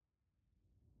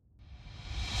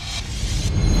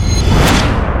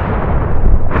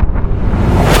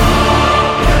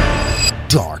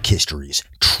histories,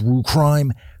 true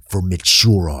crime for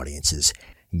mature audiences.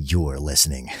 You're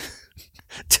listening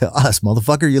to us,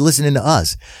 motherfucker. You're listening to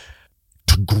us.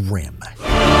 To Grim.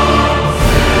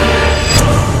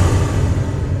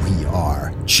 We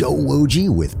are Joe Logie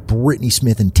with Brittany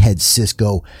Smith and Ted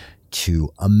Sisko, two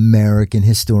American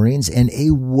historians and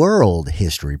a world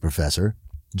history professor,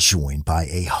 joined by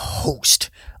a host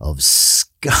of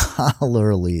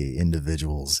scholarly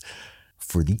individuals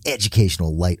for the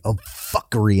educational light of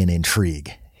fuckery and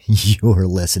intrigue. You're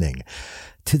listening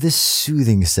to the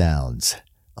soothing sounds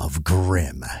of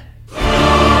Grim.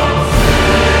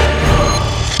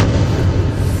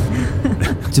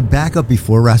 To back up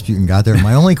before Rasputin got there,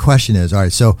 my only question is, all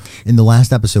right, so in the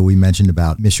last episode we mentioned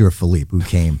about Monsieur Philippe, who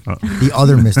came, the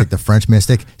other mystic, the French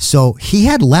mystic. So he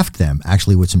had left them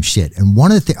actually with some shit. And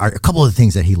one of the a couple of the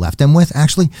things that he left them with,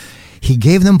 actually, he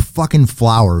gave them fucking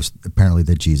flowers, apparently,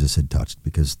 that Jesus had touched,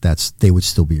 because they would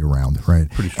still be around, right?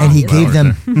 And he gave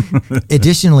them,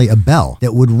 additionally, a bell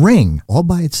that would ring all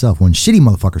by itself when shitty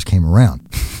motherfuckers came around.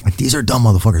 Like, these are dumb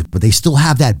motherfuckers, but they still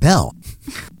have that bell.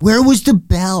 Where was the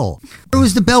bell? Where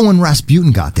was the bell when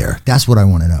Rasputin got there? That's what I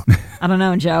want to know. I don't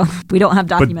know, Joe. We don't have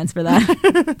documents for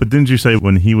that. But didn't you say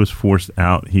when he was forced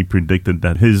out, he predicted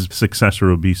that his successor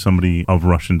would be somebody of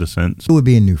Russian descent? It would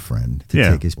be a new friend to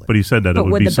take his place. But he said that it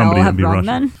would be somebody to be Russian.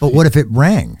 Then? But what if it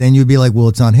rang? Then you'd be like, well,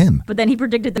 it's not him. But then he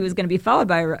predicted that he was going to be followed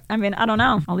by, I mean, I don't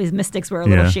know. All these mystics were a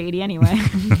little shady anyway.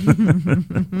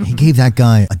 He gave that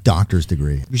guy a doctor's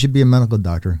degree. You should be a medical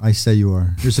doctor. I say you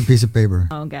are. Here's a piece of paper.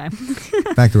 Okay.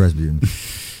 Back to Rasputin.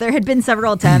 There had been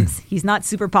several attempts. He's not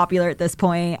super popular at this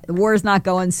point. The war's not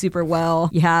going super well.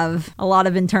 You have a lot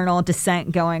of internal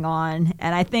dissent going on.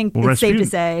 And I think it's safe to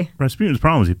say... Rasputin's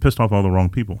problem is he pissed off all the wrong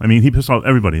people. I mean, he pissed off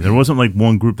everybody. There wasn't like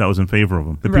one group that was in favor of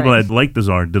him. The people that liked the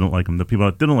Tsar didn't like him. The people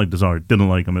that didn't like the Tsar didn't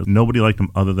like him. Nobody liked him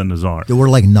other than the Tsar. There were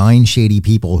like 9 shady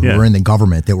people who were in the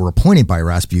government that were appointed by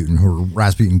Rasputin, who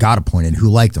Rasputin got appointed, who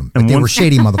liked him. But they were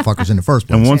shady motherfuckers in the first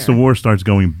place. And once the war starts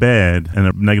going bad and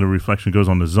a negative reflection goes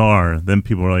on the Tsar, then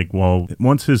people are like, well...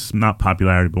 Once his, not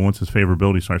popularity, but once his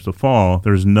favorability starts to fall,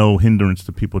 there's no hindrance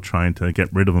to people trying to get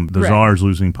rid of him. The Tsar's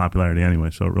losing popularity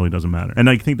anyway, so it really doesn't matter. And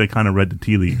I think they kind of read the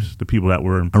tea leaves, the people that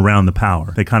were around the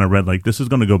power. They kind of read like, this is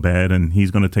going to go bad and he's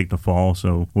going to take the fall,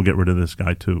 so we'll get rid of this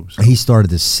guy too. So. He started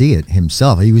to see it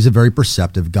himself. He was a very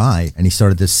perceptive guy, and he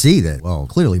started to see that, well,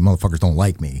 clearly motherfuckers don't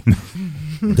like me.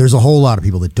 There's a whole lot of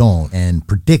people that don't, and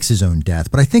predicts his own death.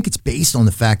 But I think it's based on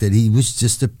the fact that he was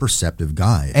just a perceptive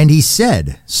guy. And he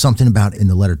said something about in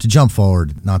the letter, to jump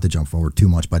forward, not to jump forward too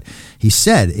much, but he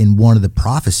said in one of the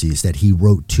prophecies that he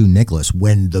wrote to Nicholas,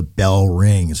 when the bell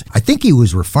rings, I think he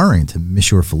was referring to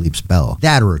Monsieur Philippe's bell.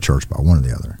 That or a church bell, one or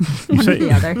the other.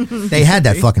 The other. They had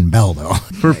that fucking bell, though.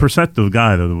 For a perceptive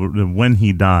guy, though, when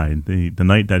he died, the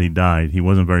night that he died, he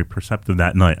wasn't very perceptive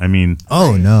that night. I mean...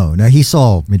 Oh, no. No, he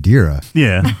saw Madeira.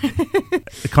 Yeah.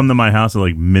 Come to my house at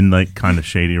like midnight, kind of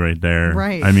shady right there.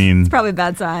 Right. I mean... It's probably a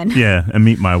bad sign. Yeah, and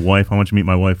meet my wife. I want you to meet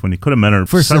my wife when he could have met her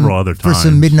several other times. For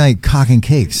some midnight cock and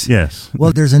cakes. Yes.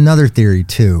 Well, there's another theory,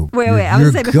 too. Wait. I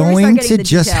was going to say, before we start getting the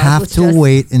just details, have to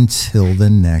wait until the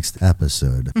next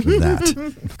episode for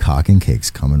that. Cock and cakes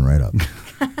coming right up.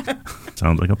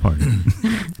 Sounds like a party.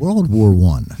 World War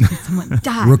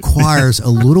I requires a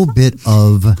little bit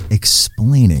of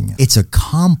explaining. It's a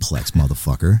complex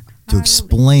motherfucker to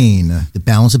explain the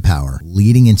balance of power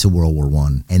leading into World War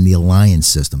I and the alliance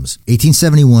systems.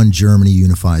 1871, Germany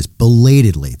unifies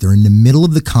belatedly. They're in the middle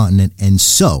of the continent, and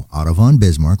so Otto von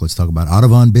Bismarck, let's talk about Otto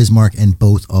von Bismarck and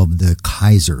both of the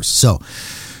Kaisers. So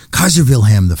Kaiser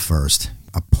Wilhelm I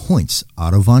appoints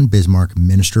Otto von Bismarck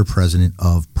minister president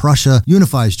of Prussia,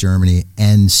 unifies Germany,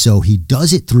 and so he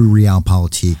does it through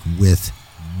realpolitik with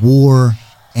war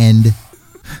and...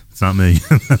 It's not me.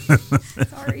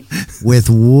 Sorry. With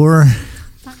war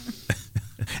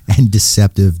and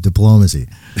deceptive diplomacy.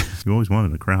 You always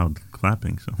wanted a crowd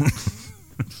clapping, so...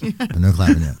 No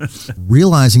clapping yet.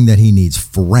 Realizing that he needs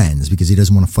friends because he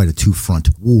doesn't want to fight a two-front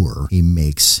war, he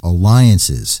makes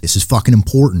alliances. This is fucking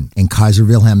important. And Kaiser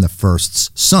Wilhelm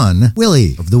I's son,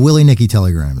 Willie, of the Willie-Nicky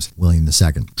telegrams, William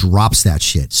II, drops that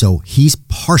shit. So he's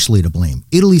partially to blame.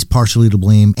 Italy's partially to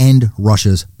blame, and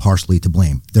Russia's partially to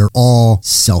blame. They're all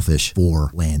selfish for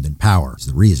land and power. Is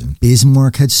the reason.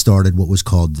 Bismarck had started what was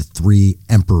called the Three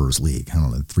Emperors League. I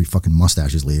don't know, the Three fucking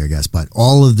Mustaches League, I guess. But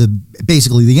all of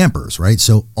basically the emperors, right? So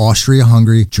So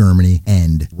Austria-Hungary, Germany,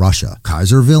 and Russia.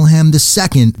 Kaiser Wilhelm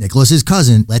II, Nicholas's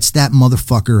cousin, lets that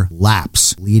motherfucker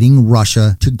lapse, leading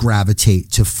Russia to gravitate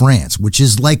to France, which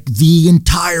is like the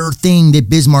entire thing that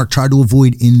Bismarck tried to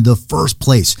avoid in the first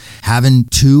place. Having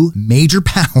two major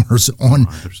powers on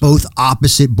both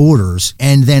opposite borders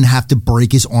and then have to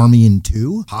break his army in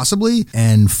two, possibly,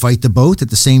 and fight the both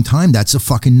at the same time. That's a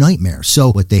fucking nightmare.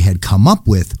 So what they had come up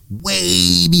with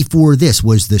way before this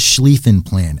was the Schlieffen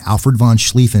Plan. Alfred von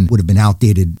Schlieffen would have been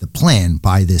outdated, the plan,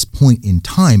 by this point in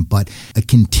time, but a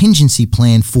contingency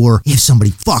plan for if somebody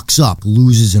fucks up,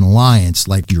 loses an alliance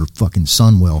like your fucking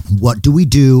son will. What do we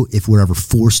do if we're ever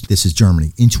forced, this is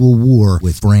Germany, into a war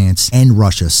with France and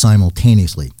Russia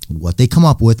simultaneously? What they come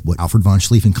up with, what Alfred von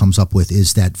Schlieffen comes up with,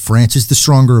 is that France is the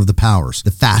stronger of the powers, the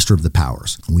faster of the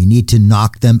powers. We need to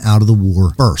knock them out of the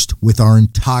war first with our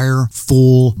entire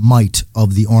full might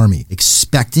of the army,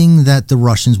 expecting that the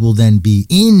Russians will then be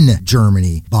in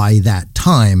Germany by that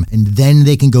time, and then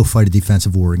they can go fight a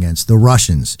defensive war against the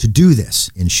Russians. To do this,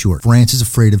 in short, France is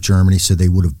afraid of Germany, so they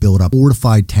would have built up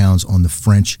fortified towns on the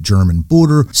French-German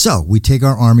border. So we take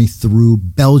our army through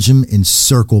Belgium,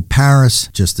 encircle Paris,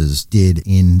 just as did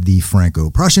in the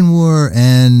Franco-Prussian War,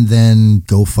 and then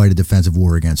go fight a defensive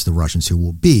war against the Russians, who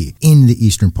will be in the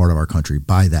eastern part of our country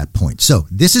by that point. So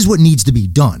this is what needs to be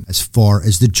done as far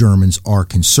as the Germans are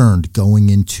concerned going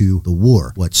into the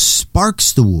war. What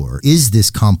sparks the war is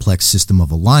this complex system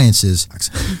of alliances.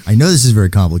 I know this is very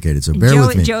complicated, so bear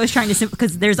with me. Joe is trying to,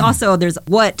 because there's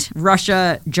what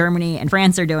Russia, Germany, and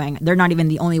France are doing. They're not even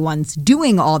the only ones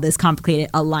doing all this complicated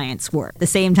alliance work. At the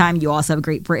same time, you also have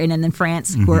Great Britain and then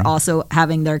France, who are also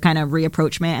having their kind of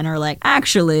reapproachment and are like,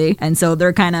 actually, and so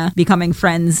they're kind of becoming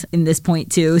friends in this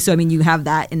point too. So I mean, you have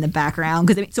that in the background,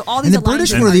 because so all these, and the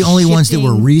British were the only ones that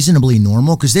were reasonably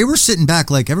normal, because they were sitting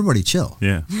back like, everybody chill.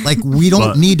 Yeah, like we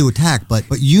don't need to attack, but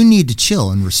you need to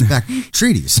chill and respect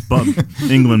treaties. But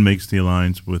England makes the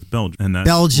alliance with Belgium, and that's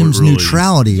Belgium's really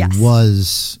neutrality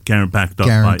was backed up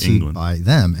guaranteed by England, by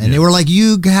them, and they were like,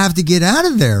 you have to get out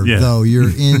of there, though you're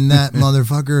in that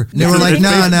motherfucker. They were like,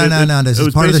 no, this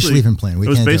is part of the Schlieffen Plan. We it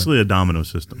was can't basically a domino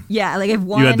system. Yeah, like if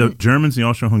one, you had the Germans, the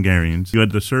Austro-Hungarians, you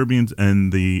had the Serbians,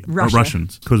 and the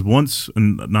Russians. Because once,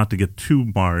 and not to get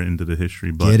too far into the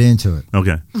history, but get into it.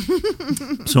 Okay.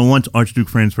 So once Archduke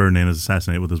Franz Ferdinand is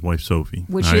assassinated with his wife Sophie,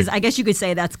 which is, I guess you could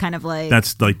say that's kind of like the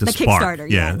spark. Kickstarter,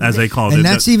 yeah, as they call it. And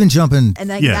that's even jumping. And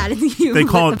then they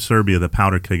call it Serbia the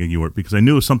powder keg of Europe, because they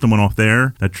knew if something went off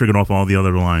there, that triggered off all the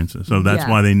other alliances. So that's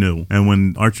why they knew. And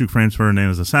when Archduke Franz Ferdinand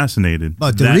is assassinated,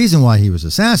 but the reason why he was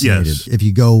assassinated, if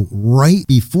you go right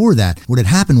before that, what had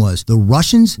happened was the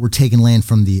Russians were taking land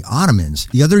from the Ottomans.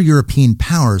 The other European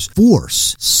powers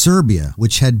force Serbia,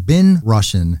 which had been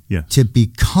Russian, to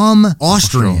become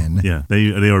Austrian. Yeah,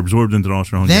 they were absorbed into the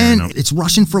Austro-Hungarian. Then it's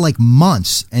Russian for like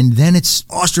months, and then it's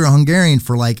Austro-Hungarian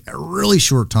for like a really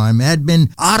short time. It had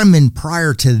been Ottoman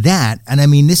prior to that, and I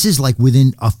mean, this is like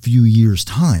within a few years'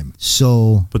 time.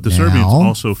 So, but the Serbians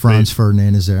also Franz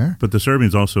Ferdinand is there. But the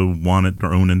Serbians also wanted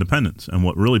their own independence, and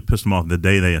what really pissed them off the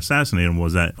day they assassinated him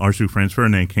was that Archduke Franz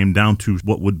Ferdinand came down to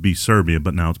what would be Serbia,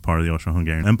 but now it's part of the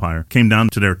Austro-Hungarian Empire, came down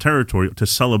to their territory to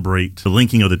celebrate the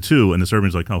linking of the two, and the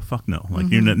Serbians like, oh fuck no, like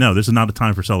no, this is not a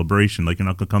time for celebration. Like, you're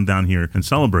not gonna come down here and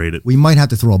celebrate it. We might have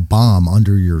to throw a bomb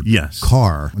under your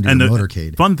car, under your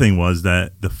motorcade. The fun thing was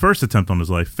that the first attempt on his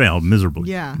life failed miserably.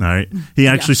 Yeah. All right. He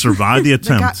actually survived the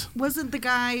attempt. Wasn't the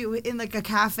guy in like a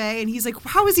cafe, and he's like,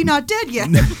 how is he not dead yet?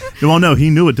 Well, no, he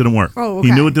knew it didn't work. Oh, okay.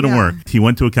 He knew it didn't work. He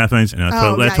went to a cafe and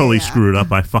I totally screwed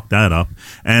up. I fucked that up.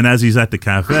 And as he's at the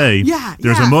cafe,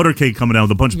 there's a motorcade coming down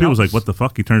with a bunch of people. He's like, what the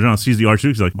fuck? He turns around, sees the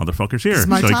Archduke. He's like, motherfucker's here.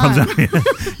 So he comes out.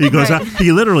 He goes out.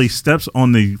 He literally steps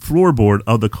on the floorboard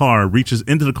of the car, reaches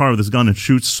into the car with his gun and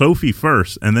shoots Sophie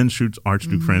first, and then shoots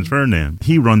Archduke Franz Ferdinand.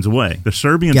 He runs away. The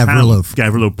Serbian Gavrilo,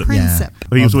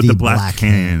 he was with the black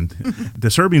hand. The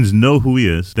Serbians know who he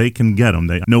is. They can get him.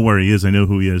 They know where he is. They know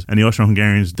who he is. And the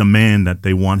Austro-Hungarians demand that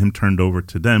they want him turned over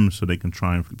to them so they can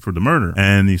try him for the murder.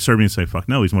 And the Serbians say, fuck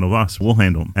no, he's one of us. We'll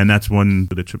handle him. And that's when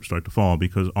the chips start to fall,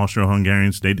 because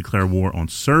Austro-Hungarians, they declare war on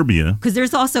Serbia. Because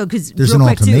there's also, there's an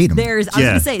ultimatum. I was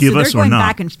going to say, so they're going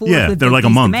back and forth with they're like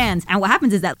these a month. demands. And what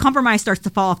happens is that compromise starts to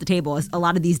fall off the table as a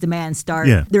lot of these demands start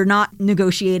Yeah. They're not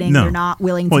negotiating. No. They're not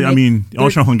willing to. Well, I mean, the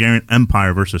Austro-Hungarian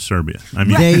Empire versus Serbia. I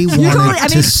mean, They wanted Totally. I mean,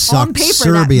 to on suck paper, that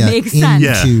Serbia makes into sense.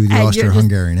 Yeah. the And you're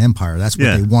Austro-Hungarian Empire. That's what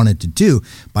Yeah. they wanted to do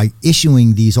by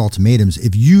issuing these ultimatums.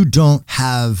 If you don't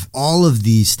have all of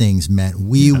these things met,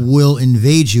 we will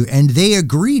invade you. And they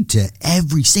agreed to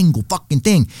every single fucking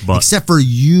thing, But- except for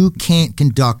you can't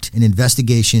conduct an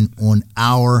investigation on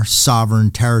our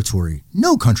sovereign territory.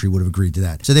 No country would have agreed to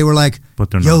that. So they were like,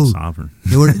 but they're yo, not sovereign.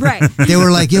 They were, Right. They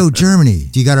were like, yo, Germany,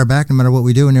 do you got our back no matter what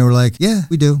we do? And they were like, yeah,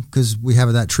 we do, because we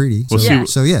have that treaty. So, Well, Yeah.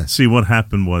 so yeah. See, what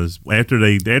happened was after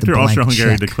blank Austro-Hungary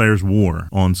check. declares war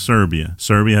on Serbia,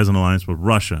 Serbia has an alliance with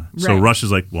Russia. So Right.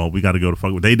 Russia's like, well, we got to go to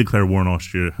fuck. They declare war on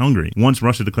Austria-Hungary. Once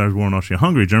Russia declares war on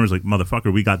Austria-Hungary, Germany's like,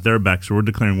 motherfucker, we got their back, so we're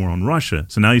declaring war on Russia.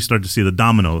 So now you start to see the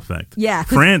domino effect. Yeah.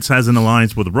 France has an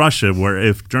alliance with Russia where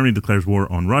if Germany declares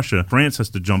war on Russia, France has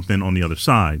to jump in on the other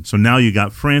side. So now you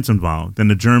got France involved. Then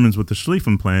the Germans with the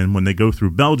Schlieffen Plan, when they go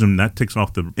through Belgium, that ticks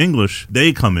off the English.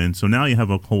 They come in. So now you have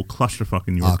a whole clusterfuck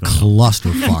in A Europe. going on.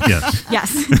 clusterfuck Yes.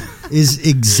 Yes. is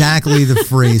exactly the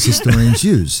phrase historians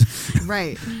use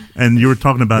Right. And you were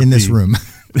talking about in this room.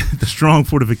 the strong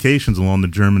fortifications along the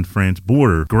German-France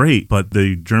border. Great, but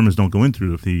the Germans don't go in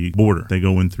through the border. They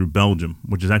go in through Belgium,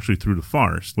 which is actually through the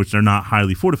forest, which they're not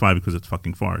highly fortified because it's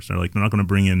fucking forest. They're like, they're not going to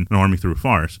bring in an army through a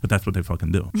forest, but that's what they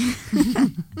fucking do.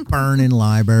 Burning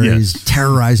libraries, Yes.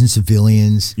 terrorizing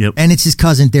civilians. Yep. And it's his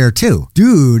cousin there too.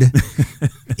 Dude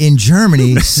in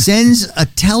Germany sends a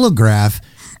telegraph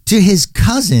to his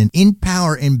cousin in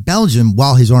power in Belgium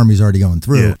while his army's already going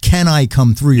through. Yeah. Can I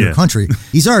come through your Yeah. country?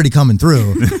 He's already coming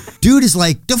through. Dude is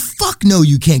like, the fuck no,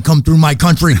 you can't come through my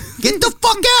country. Get the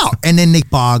fuck out. And then they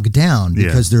bog down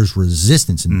because there's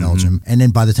resistance in Belgium. And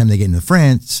then by the time they get into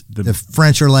France, the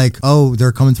French are like, oh,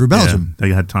 they're coming through Belgium. Yeah,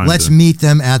 they had time. Let's to- meet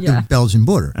them at Yeah. the Belgian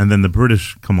border. And then the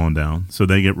British come on down, so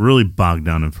they get really bogged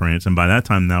down in France. And by that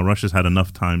time, now Russia's had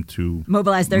enough time to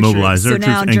Mobilize their mobilize troops. their So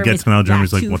now troops and get to now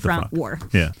Germany's like, two what the front fuck? war.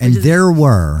 Yeah. And there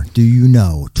were, do you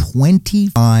know,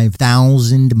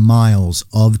 25,000 miles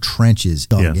of trenches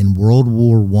dug Yeah. in World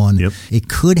War I. Yep. It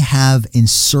could have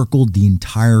encircled the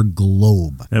entire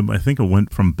globe. I think it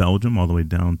went from Belgium all the way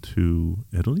down to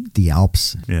Italy. The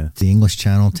Alps, Yeah. the English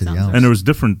Channel to the Sounds Alps. And there was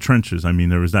different trenches. I mean,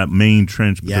 there was that main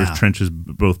trench, but Yeah. there's trenches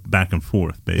both back and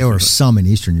forth, basically. There were some in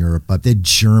Eastern Europe, but the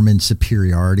German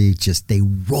superiority, just they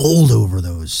rolled over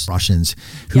those Russians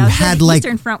who Yeah, I was saying had the like,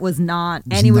 Eastern Front was not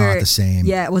was anywhere not the same.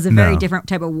 Yeah, it was a very No. different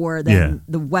type of war than Yeah.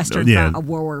 the Western Yeah. Front of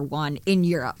World War I in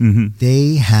Europe.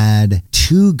 they had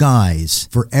 2 guys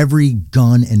for every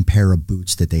gun and pair of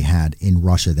boots that they had in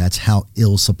Russia. That's how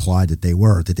ill supplied that they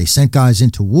were, that they sent guys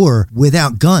into war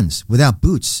without guns, without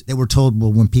boots. They were told,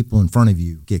 well, when people in front of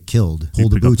you get killed, You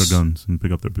hold the pick up boots their guns and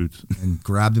pick up their boots. and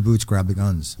grab the boots, grab the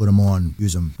guns, put them on,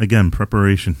 use them. Again,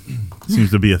 preparation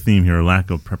seems to be a theme here. A lack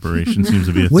of preparation seems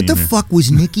to be a What the theme here. fuck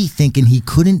was Nicky thinking he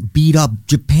couldn't beat up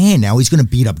Japan? Now he's going to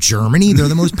beat up Germany? They're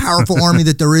the most powerful army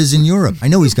that there is in Europe. I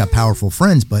know he's got powerful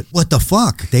friends, but what the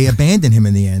fuck? They abandoned him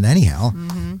in the end anyhow.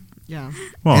 Yeah.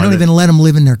 Well, They don't even let him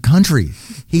live in their country.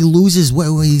 He loses,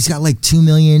 he's got like 2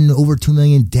 million, over 2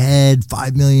 million dead,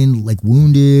 5 million like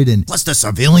wounded, and plus the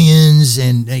civilians,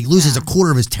 and he loses a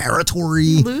quarter of his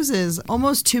territory. Loses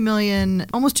almost 2 million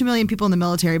people in the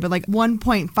military, but like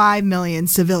 1.5 million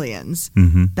civilians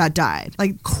that died.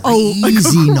 Like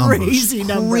Crazy numbers. Crazy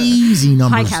number. Crazy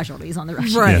numbers. High casualties on the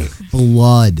Russian. Right.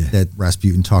 Blood that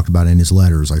Rasputin talked about in his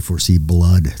letters. I foresee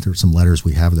blood. There's some letters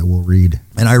we have that we'll read.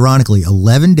 And ironically,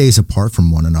 11 days apart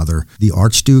from one another, the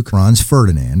Archduke Franz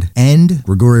Ferdinand and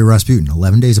Grigory Rasputin,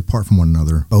 11 days apart from one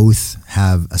another, both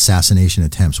have assassination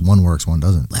attempts. One works, one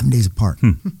doesn't. 11 days apart.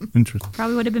 Interesting.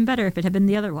 Probably would have been better if it had been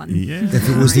the other one. Yeah. If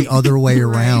it was the other way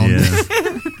around, Yeah.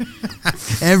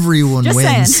 everyone Just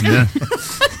wins. saying. Yeah.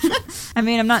 I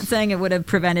mean, I'm not saying it would have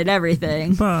prevented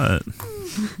everything. But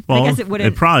well, guess it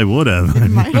wouldn't- it probably would have.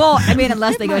 Well, I mean,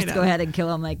 unless they just go ahead and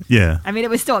kill him. Like, Yeah. I mean, it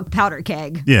was still a powder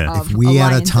keg. Yeah. of If we had a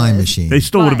alliances. time machine, They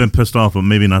still would have Fine. been pissed off, but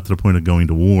maybe not to the point of going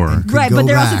to war. Right, go but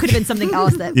there also back. could have been something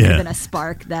else that could Yeah. have been a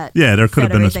spark that. Yeah, there could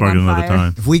have set been a everything spark on another fire.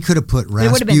 time. if we could have put It would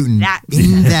have been Rasputin that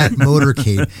in that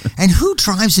motorcade, and who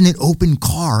drives in an open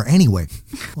car anyway?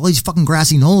 All these fucking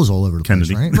grassy knolls all over the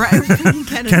Kennedy. place, right?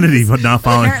 Right. Kennedy, but not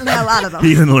following. Apparently, a lot of them. He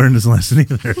didn't learn his lesson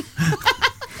either.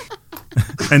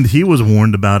 And he was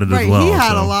warned about it Right, as well. he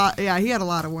had so. a lot. Yeah, he had a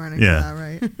lot of warning. Yeah. For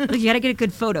that, right? Look, you got to get a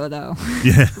good photo though.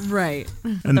 Yeah. Right.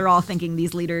 They're all thinking,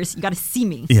 these leaders, you got to see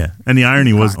me. Yeah. And the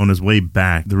irony was on his way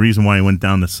back, the reason why he went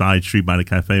down the side street by the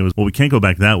cafe was, well, we can't go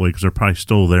back that way because they're probably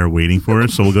still there waiting for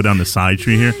us. So we'll go down the side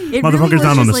street here. It Motherfuckers really was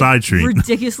down on the just, side street.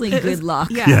 Ridiculously good luck.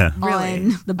 Yeah. Really. On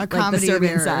the, A like, the comedy of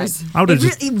Serbian side. errors. I would've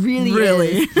just- It really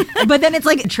Really. is. But then it's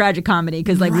like a tragic comedy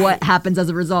because like what happens as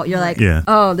a result, you're like, Yeah.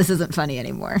 oh, this isn't funny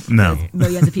anymore. No.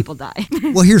 Millions of people die.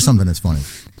 Well, here's something that's funny.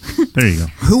 There you go.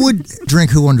 Who would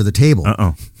drink who under the table?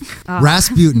 Uh-oh.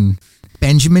 Rasputin,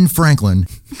 Benjamin Franklin,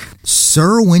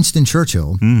 Sir Winston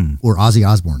Churchill, or Ozzy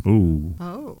Osbourne. Ooh.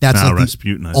 Oh. That's Nah, like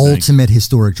Rasputin, I the think. ultimate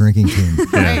historic drinking team.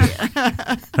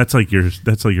 Yeah. That's like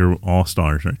your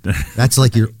all-stars right there. That's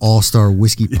like your all-star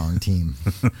whiskey pong team.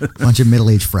 Bunch of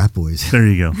middle-aged frat boys. There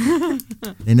you go.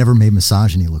 They never made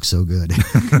misogyny look so good.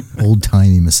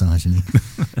 Old-timey misogyny.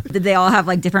 Did they all have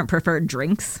like different preferred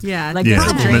drinks? Yeah. Like Yeah.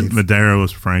 different Probably. drinks? Madera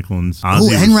was Franklin's. Oh,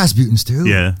 Ozzy and was- Rasputin's too.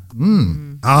 Yeah.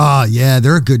 Ah, yeah,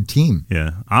 they're a good team.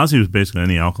 Yeah. Ozzy was basically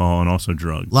any alcohol and also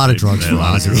drugs. A lot of drugs Yeah, for a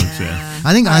lot of Ozzy. drugs, yeah.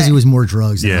 I think Ozzy was more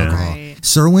drugs than Yeah. alcohol. Right.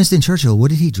 Sir Winston Churchill,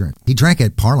 what did he drink? He drank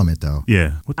at Parliament, though.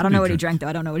 Yeah. I don't know what he drank though.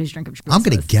 I don't know what his drink of choice I'm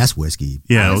going to was. guess whiskey.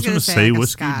 Yeah, I was gonna going to say like a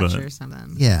whiskey, scotch but or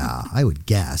something. Yeah, I would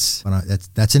guess. But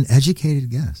that's an educated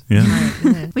guess.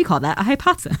 yeah. We call that a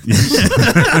hypothesis.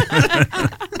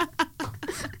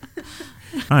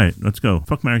 All right, let's go.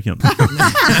 Fuck, marry, kill.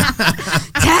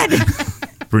 Ted!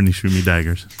 Brittany shoot me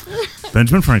daggers.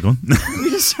 Benjamin Franklin. We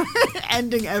just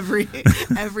ending every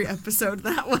episode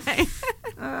that way.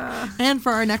 And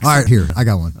for our next. All right, here, I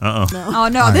got one. Uh-oh. Oh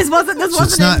no, right. this wasn't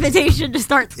it's an not- invitation to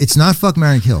start. It's not fuck,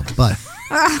 marry, kill, but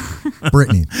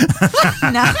Brittany,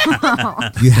 No.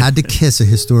 you had to kiss a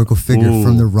historical figure Ooh.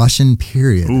 from the Russian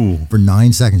period Ooh. for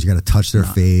 9 seconds. You got to touch their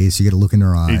face. You got to look in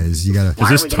their eyes. You got Is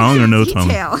this tongue or no tongue?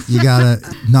 You got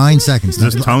to 9 seconds.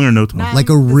 Is this tongue or no tongue? Like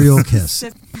a real kiss.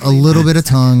 A little bit of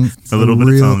tongue. A little bit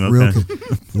of tongue, okay.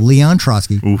 kiss. Leon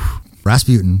Trotsky, Oof.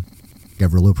 Rasputin,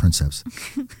 Gavrilo Princeps.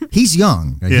 He's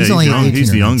young. Yeah, he's only young. 18 He's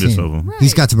or the youngest 19. of them.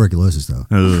 He's got tuberculosis, though.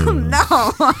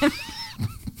 Ugh.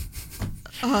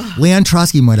 No. Leon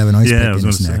Trotsky might have an ice Yeah, I pick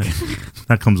was in going his to neck. say.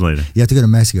 That comes later. You have to go to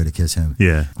Mexico to kiss him.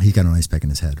 Yeah. He's got an ice pick in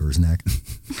his head or his neck.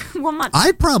 Well, not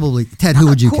I'd probably Ted. Who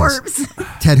would you corpse. kiss?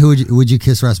 Ted, who would you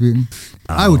kiss Rasputin?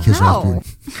 I would kiss No.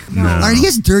 Rasputin. No. All right, he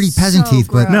has dirty peasant So teeth,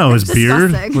 but gross. No, his That's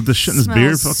beard disgusting. with the shit in his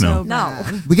beard. Smells Fuck no. so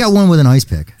No. bad. we got one with an ice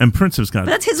pick. And Prince has got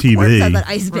But that's his TB. corpse at that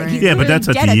ice pick. Right. He's Yeah, but literally that's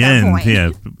at dead the that end. point.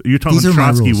 Yeah, you're talking These are my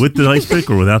Trotsky rules. with the ice pick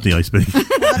or without the ice pick?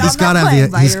 He's got to I'm not have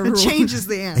playing by he's- your It rules. changes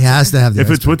the answer. He has to have the If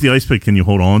ice it's with the ice pick, can you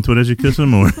hold on to it as you kiss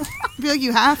him? Or I feel like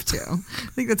you have to. I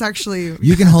think that's actually.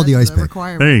 You can hold the that's ice pick.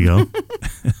 requirement. there you go.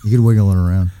 You could wiggle it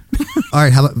around. All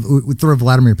right, how about we throw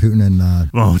Vladimir Putin and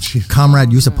Oh, jeez. Comrade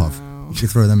Yusupov. We should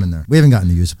throw them in there. We haven't gotten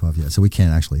to Yusupov yet, so we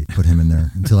can't actually put him in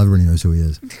there until everybody knows who he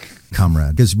is.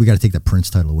 Comrade. Because we got to take that Prince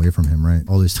title away from him, right?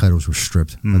 All these titles were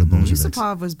stripped by the Bolsheviks.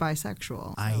 Yusupov was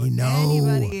bisexual. I So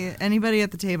know. Anybody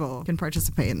at the table can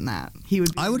participate in that. He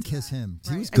would. Be I would into kiss that. him.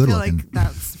 He was I good feel looking. like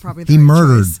that's probably the He right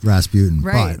murdered choice. Rasputin,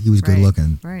 Right, but he was good right,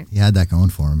 looking. right. He had that going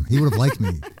for him. He would have liked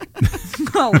me.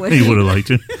 Oh, would He he? would have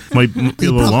liked it. Might be a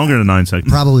little probably- longer than 9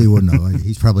 seconds. Probably wouldn't have.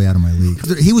 He's probably out of my league.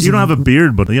 He was. You don't have a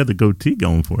beard, but he had the goatee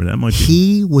going for it. That might be.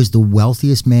 He was the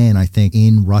wealthiest man, I think,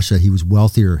 in Russia. He was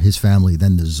wealthier, his family,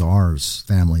 than the Tsar's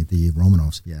family, the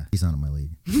Romanovs. Yeah, he's not in my league.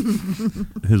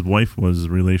 His wife was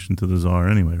relation to the Tsar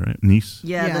anyway, right? Niece?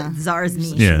 Yeah, Yeah. the Tsar's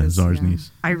niece. Yeah, is, Tsar's yeah.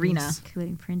 niece. Irina,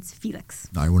 including Prince Felix.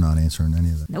 No, we're not answering any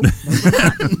of that. Nope.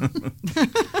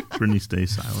 Brittany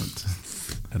stays silent.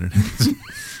 Better.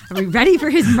 Are we ready for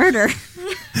his murder?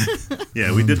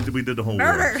 Yeah, we did the whole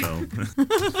Murder. war, so.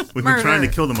 We've been trying to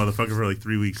kill the motherfucker for like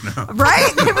 3 weeks now.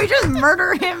 Right? Did we just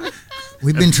murder him?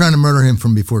 We've been trying to murder him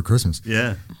from before Christmas.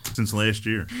 Yeah, since last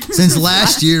year. Since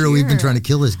last year, we've been trying to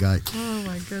kill this guy. Oh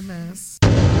my goodness.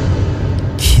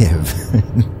 Give.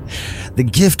 The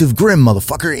gift of Grimm,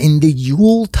 motherfucker, in the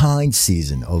Yuletide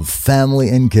season of family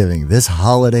and giving. This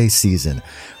holiday season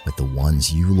with the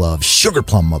ones you love, sugar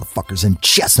plum motherfuckers and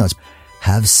chestnuts.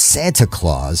 Have Santa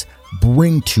Claus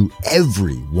bring to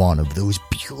every one of those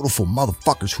beautiful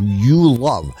motherfuckers who you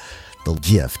love the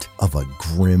gift of a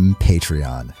Grimm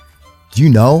Patreon. Do you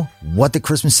know what the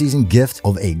Christmas season gift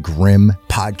of a Grimm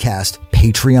podcast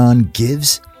Patreon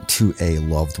gives to a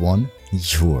loved one?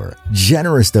 Your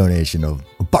generous donation of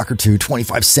 $1 or $2,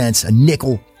 25 cents, a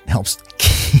nickel helps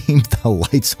keep the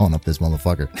lights on up this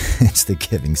motherfucker. It's the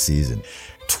giving season.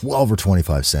 12 or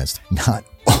 25 cents not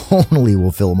only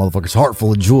will fill a motherfucker's heart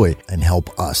full of joy and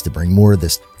help us to bring more of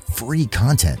this free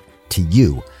content to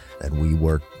you that we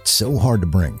work so hard to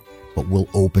bring, but we'll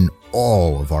open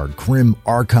all of our Grim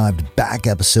archived back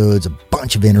episodes, a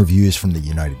bunch of interviews from the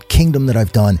United Kingdom that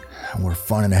I've done. We're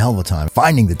finding a hell of a time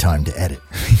finding the time to edit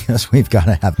because we've got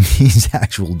to have these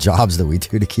actual jobs that we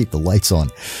do to keep the lights on.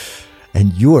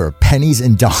 And your pennies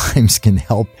and dimes can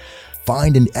help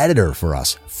find an editor for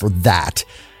us for that.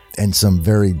 And some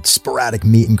very sporadic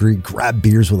meet and greet, grab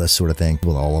beers with us sort of thing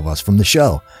with all of us from the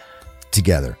show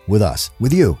together with us,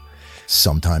 with you.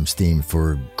 Sometimes themed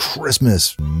for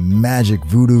Christmas, magic,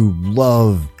 voodoo,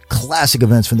 love, classic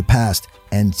events from the past,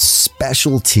 and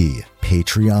specialty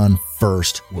Patreon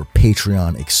first or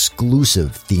Patreon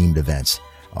exclusive themed events.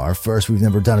 Our first, we've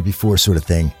never done it before sort of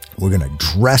thing. We're going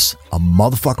to dress a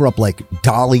motherfucker up like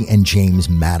Dolly and James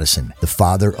Madison, the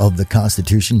father of the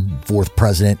Constitution, fourth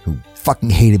president who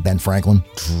fucking hated Ben Franklin,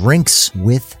 drinks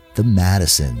with the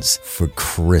Madisons for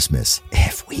Christmas,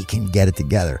 if we can get it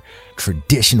together.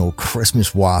 Traditional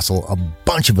Christmas wassail, a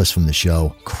bunch of us from the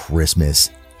show, Christmas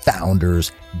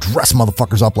founders, dress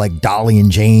motherfuckers up like Dolly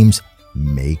and James.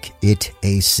 Make it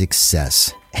a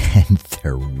success, and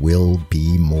there will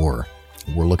be more.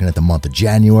 We're looking at the month of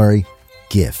January.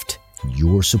 Gift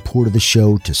your support of the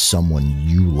show to someone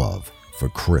you love for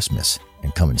Christmas,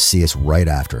 and come and see us right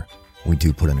after. We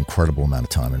do put an incredible amount of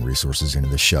time and resources into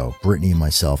the show. Brittany and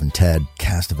myself and Ted,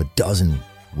 cast of a dozen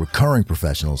recurring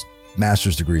professionals,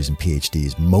 master's degrees and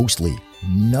PhDs, mostly,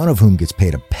 none of whom gets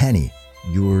paid a penny.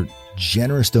 Your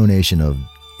generous donation of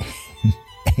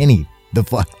any the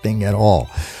fuck thing at all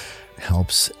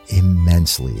helps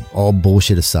immensely. All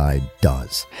bullshit aside,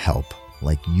 does help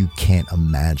like you can't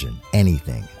imagine.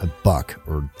 Anything, $1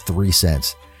 or 3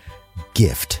 cents.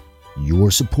 Gift your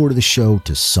support of the show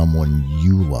to someone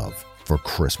you love for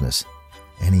Christmas.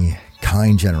 Any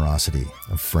kind generosity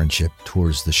of friendship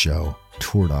towards the show,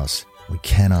 toward us, we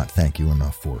cannot thank you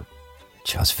enough for.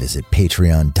 Just visit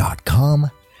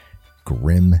patreon.com,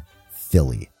 Grim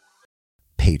Philly.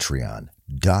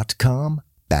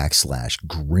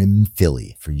 Patreon.com/Grim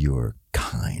Philly for your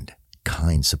kind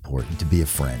support and to be a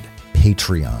friend.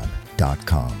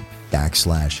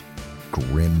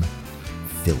 Patreon.com/Grim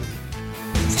Philly.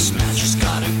 This man just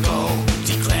gotta go,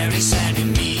 declare his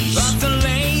enemies. But the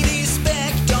ladies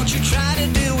beg, don't you try to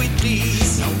do it,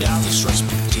 please. No doubt this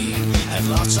Rasputin had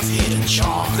lots of hidden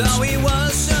charms. Though he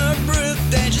was a brute,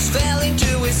 they just fell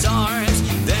into his arms.